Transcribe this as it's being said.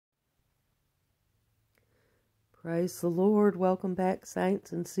Praise the Lord. Welcome back,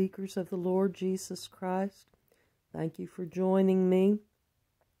 saints and seekers of the Lord Jesus Christ. Thank you for joining me.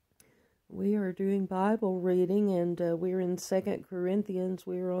 We are doing Bible reading, and we're in 2 Corinthians.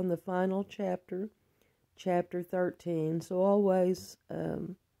 We're on the final chapter, chapter 13. So always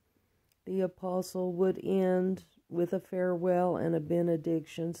the apostle would end with a farewell and a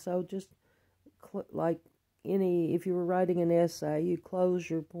benediction. So just like if you were writing an essay, you close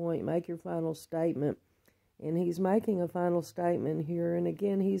your point, make your final statement. And he's making a final statement here. And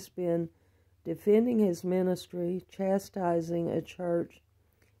again, he's been defending his ministry, chastising a church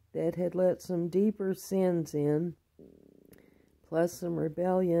that had let some deeper sins in, plus some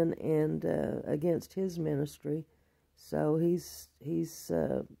rebellion and against his ministry. So he's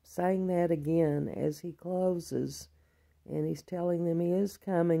saying that again as he closes, and he's telling them he is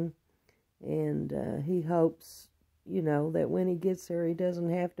coming, and he hopes, that when he gets there, he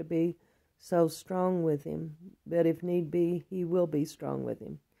doesn't have to be so strong with him, but if need be, he will be strong with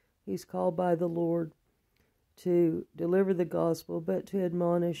him. He's called by the Lord to deliver the gospel, but to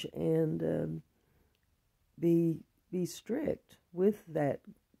admonish and be strict with that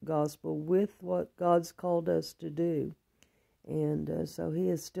gospel, with what God's called us to do. And so he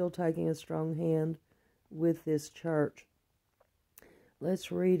is still taking a strong hand with this church.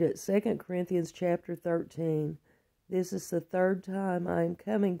 Let's read it. 2 Corinthians chapter 13. This is the third time I am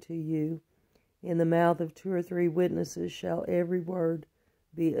coming to you. In the mouth of 2 or 3 witnesses shall every word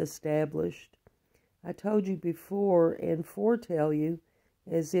be established. I told you before and foretell you,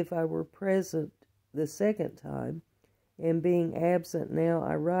 as if I were present the second time, and being absent now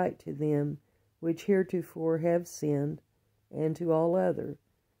I write to them which heretofore have sinned, and to all other,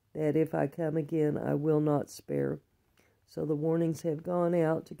 that if I come again I will not spare. So the warnings have gone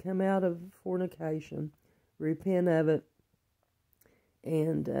out to come out of fornication, repent of it,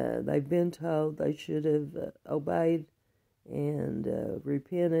 and they've been told they should have obeyed and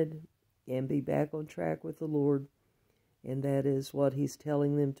repented and be back on track with the Lord. And that is what he's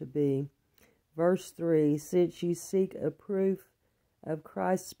telling them to be. Verse 3, since ye seek a proof of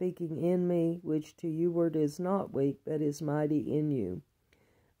Christ speaking in me, which to you word is not weak, but is mighty in you.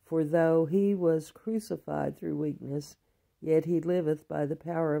 For though he was crucified through weakness, yet he liveth by the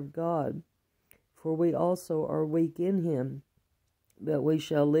power of God. For we also are weak in him, but we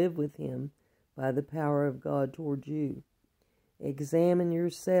shall live with him by the power of God toward you. Examine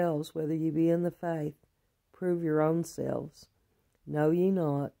yourselves whether ye be in the faith. Prove your own selves. Know ye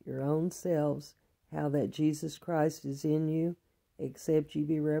not your own selves how that Jesus Christ is in you, except ye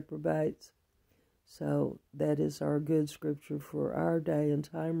be reprobates? So that is our good scripture for our day and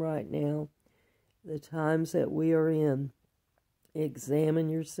time right now, the times that we are in.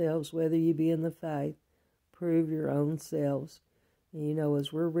 Examine yourselves whether ye be in the faith. Prove your own selves.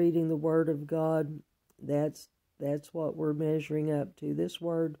 As we're reading the Word of God, that's what we're measuring up to. This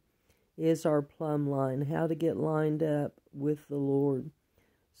Word is our plumb line, how to get lined up with the Lord.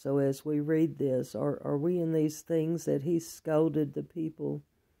 So as we read this, are we in these things that he scolded the people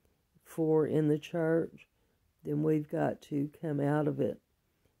for in the church? Then we've got to come out of it.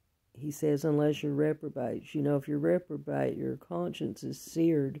 He says, unless you're reprobates. If you're reprobate, your conscience is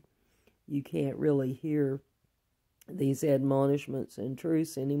seared. You can't really hear these admonishments and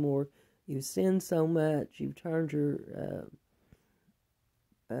truths anymore. You've sinned so much, you've turned your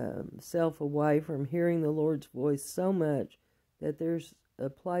self away from hearing the Lord's voice so much that there's a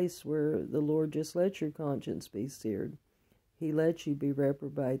place where the Lord just lets your conscience be seared. He lets you be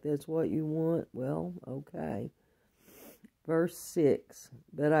reprobate. That's what you want? Well, okay. Verse 6,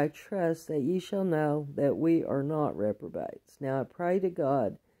 but I trust that ye shall know that we are not reprobates. Now I pray to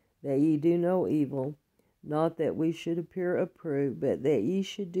God that ye do no evil, not that we should appear approved, but that ye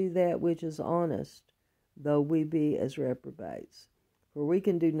should do that which is honest, though we be as reprobates. For we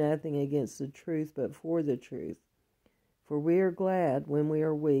can do nothing against the truth, but for the truth. For we are glad when we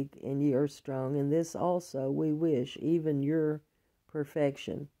are weak, and ye are strong, and this also we wish, even your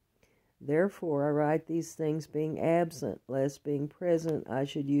perfection. Therefore I write these things being absent, lest being present I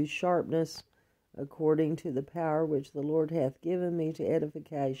should use sharpness, according to the power which the Lord hath given me to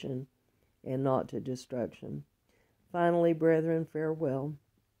edification, and not to destruction. Finally, brethren, farewell.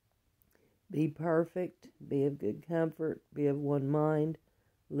 Be perfect, be of good comfort, be of one mind,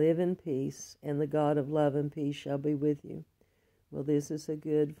 live in peace, and the God of love and peace shall be with you. Well, this is a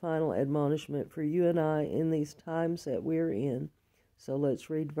good final admonishment for you and I in these times that we're in. So let's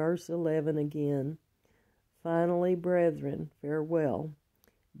read verse 11 again. Finally, brethren, farewell.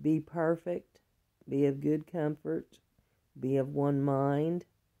 Be perfect, be of good comfort, be of one mind,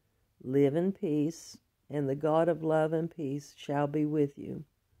 live in peace, and the God of love and peace shall be with you.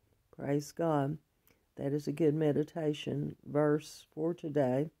 Praise God. That is a good meditation verse for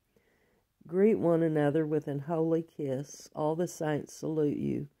today. Greet one another with an holy kiss. All the saints salute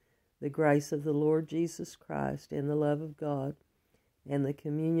you. The grace of the Lord Jesus Christ and the love of God and the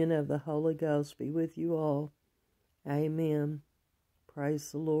communion of the Holy Ghost be with you all. Amen.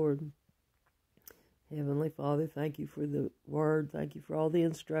 Praise the Lord. Heavenly Father, thank you for the word. Thank you for all the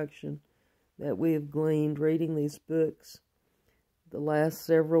instruction that we have gleaned reading these books. The last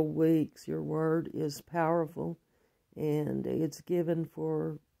several weeks, your word is powerful, and it's given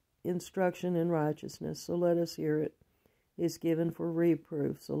for instruction in righteousness, so let us hear it. It's given for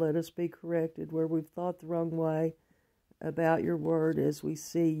reproof, so let us be corrected where we've thought the wrong way about your word as we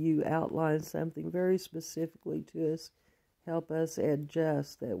see you outline something very specifically to us. Help us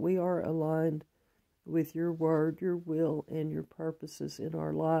adjust that we are aligned with your word, your will, and your purposes in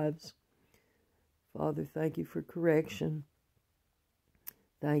our lives. Father, thank you for correction.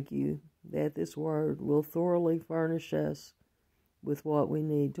 Thank you that this word will thoroughly furnish us with what we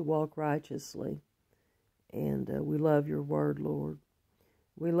need to walk righteously. And we love your word, Lord.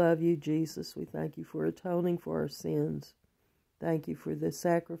 We love you, Jesus. We thank you for atoning for our sins. Thank you for the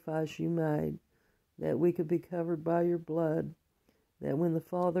sacrifice you made, that we could be covered by your blood, that when the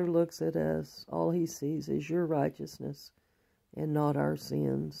Father looks at us, all he sees is your righteousness and not our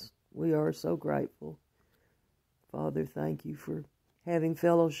sins. We are so grateful. Father, thank you for having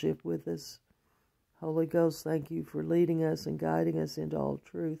fellowship with us. Holy Ghost, thank you for leading us and guiding us into all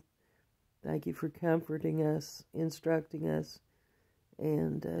truth. Thank you for comforting us, instructing us,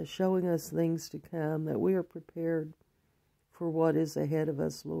 and showing us things to come, that we are prepared for what is ahead of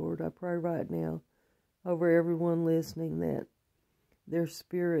us, Lord. I pray right now over everyone listening that their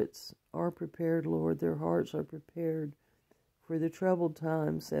spirits are prepared, Lord. Their hearts are prepared for the troubled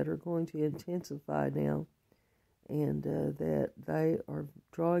times that are going to intensify now, and that they are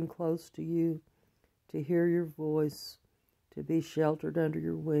drawing close to you to hear your voice, to be sheltered under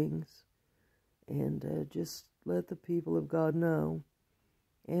your wings, and just let the people of God know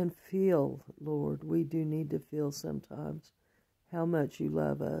and feel, Lord, we do need to feel sometimes how much you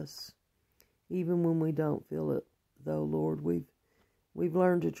love us. Even when we don't feel it, though, Lord, we've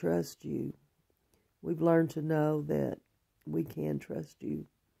learned to trust you. We've learned to know that we can trust you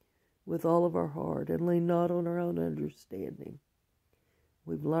with all of our heart and lean not on our own understanding.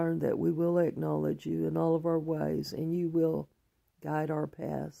 We've learned that we will acknowledge you in all of our ways, and you will guide our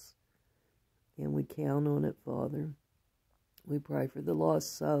paths, and we count on it, Father. We pray for the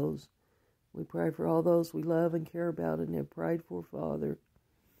lost souls. We pray for all those we love and care about and have prayed for, Father,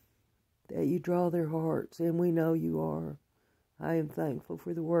 that you draw their hearts, and we know you are. I am thankful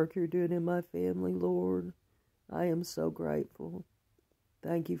for the work you're doing in my family, Lord. I am so grateful.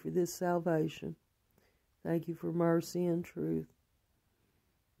 Thank you for this salvation. Thank you for mercy and truth.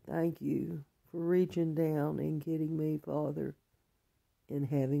 Thank you for reaching down and getting me, Father, and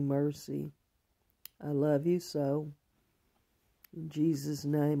having mercy. I love you so. In Jesus'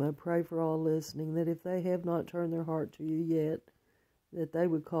 name, I pray for all listening that if they have not turned their heart to you yet, that they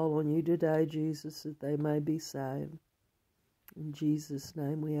would call on you today, Jesus, that they may be saved. In Jesus'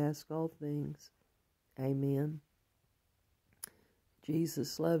 name we ask all things. Amen.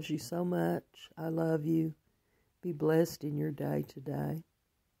 Jesus loves you so much. I love you. Be blessed in your day today.